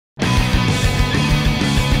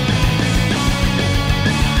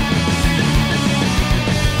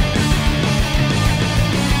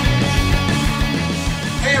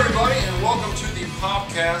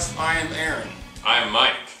I am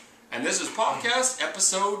Mike. And this is podcast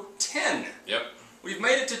episode 10. Yep. We've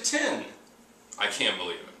made it to 10. I can't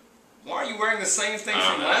believe it. Why are you wearing the same thing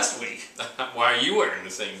from last week? Why are you wearing the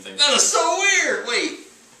same thing? That is so weird. Wait.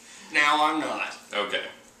 Now I'm not. Okay.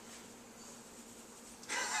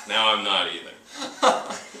 Now I'm not either.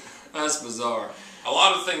 That's bizarre. A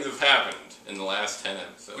lot of things have happened in the last 10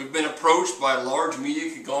 episodes. We've been approached by large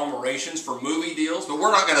media conglomerations for movie deals, but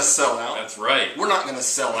we're not going to sell out. That's right. We're not going to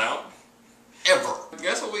sell out. Ever.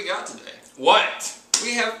 Guess what we got today? What?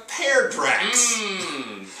 We have Peardrax.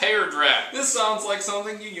 Peardrax. This sounds like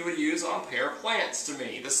something you would use on pear plants to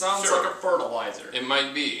me. This sounds Sure. like a fertilizer. It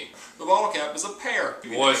might be. The bottle cap is a pear.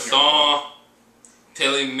 Poisson,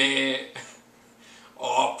 Télémé,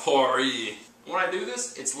 au Paris. When I do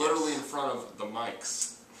this, it's literally in front of the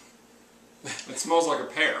mics. It smells like a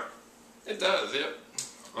pear. It does, yep.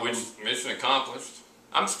 Which, mission accomplished.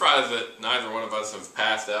 I'm surprised that neither one of us have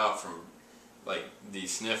passed out from, like, the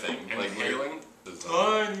sniffing. Inhaling?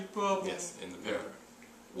 Tiny bubble. Yes, in the pear.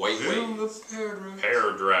 White waves.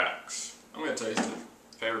 Peardrax. I'm going to taste it.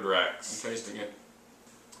 Peardrax. I'm tasting it.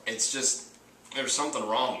 It's just, there's something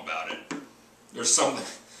wrong about it. There's something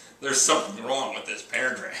wrong with this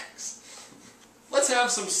Peardrax. Let's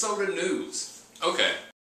have some soda news. Okay.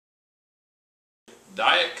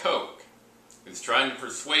 Diet Coke is trying to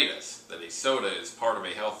persuade us that a soda is part of a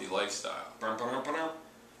healthy lifestyle.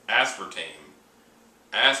 Aspartame.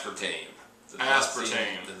 Aspartame.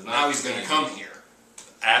 Now he's going to come here.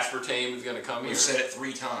 Aspartame is going to come here? We've said it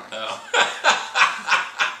 3 times. Oh.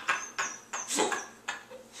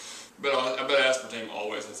 But I bet aspartame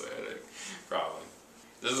always has a headache. Probably.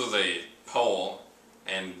 This was a poll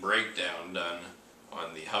and breakdown done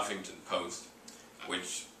on the Huffington Post,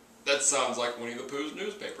 which... That sounds like Winnie the Pooh's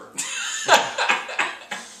newspaper.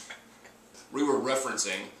 We were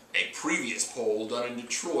referencing a previous poll done in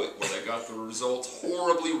Detroit where they got the results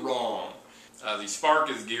horribly wrong. The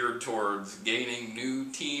spark is geared towards gaining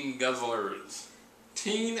new teen guzzlers.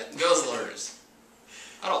 Teen guzzlers.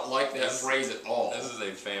 I don't like that phrase at all. This is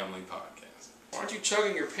a family podcast. Why aren't you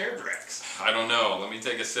chugging your Peardrax? I don't know. Let me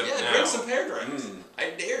take a sip now. Yeah, drink some Peardrax.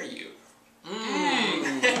 I dare you.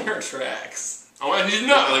 Peardrax. I want you to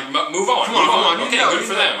know. Like, move on. Come on. Okay, good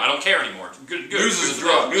for them. I don't care anymore. Good. News is a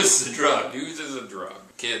drug. News is a drug. News is a drug.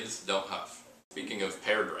 Kids, don't huff. Speaking of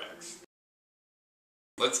Peardrax,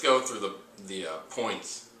 let's go through the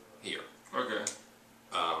points here. Okay.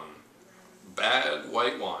 Bad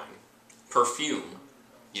white wine. Perfume.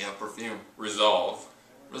 Yeah, perfume. Resolve.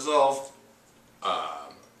 I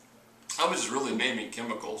was just really naming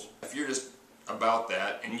chemicals. If you're just about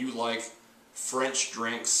that and you like French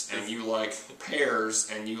drinks and you like pears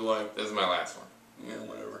and you like... This is my last one. Yeah,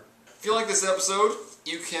 whatever. If you like this episode,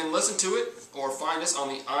 you can listen to it or find us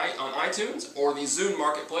on iTunes or the Zune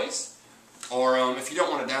Marketplace. Or if you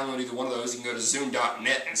don't want to download either one of those, you can go to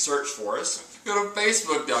Zune.net and search for us. Go to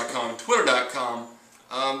Facebook.com, Twitter.com,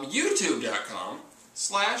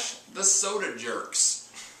 YouTube.com/TheSodaJerks.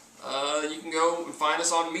 You can go and find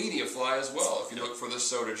us on Mediafly as well if you look for The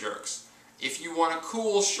Soda Jerks. If you want a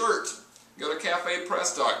cool shirt, go to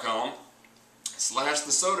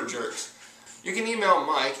CafePress.com/TheSodaJerks. You can email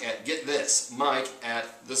Mike at, get this, Mike at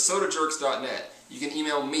TheSodaJerks.net. You can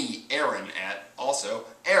email me, Aaron at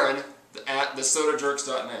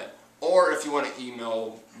TheSodaJerks.net. Or if you want to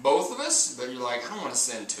email both of us, but you're like, I don't want to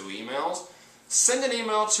send 2 emails, send an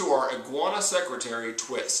email to our iguana secretary,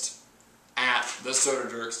 Twist, at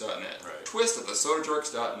TheSodaJerks.net. Right. Twist at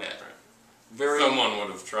TheSodaJerks.net. Right. Someone would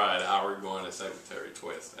have tried our iguana secretary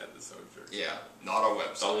Twist at the Soda Jerks. Yeah, not a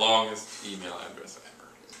website. The longest email address ever.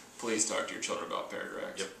 Please talk to your children about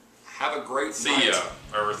Peardrax. Yep. Have a great See night. ya,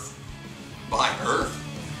 Earth. Bye, Earth.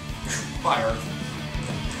 Bye, Earth.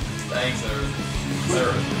 Thanks, Earth.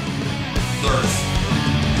 Earth. Earth.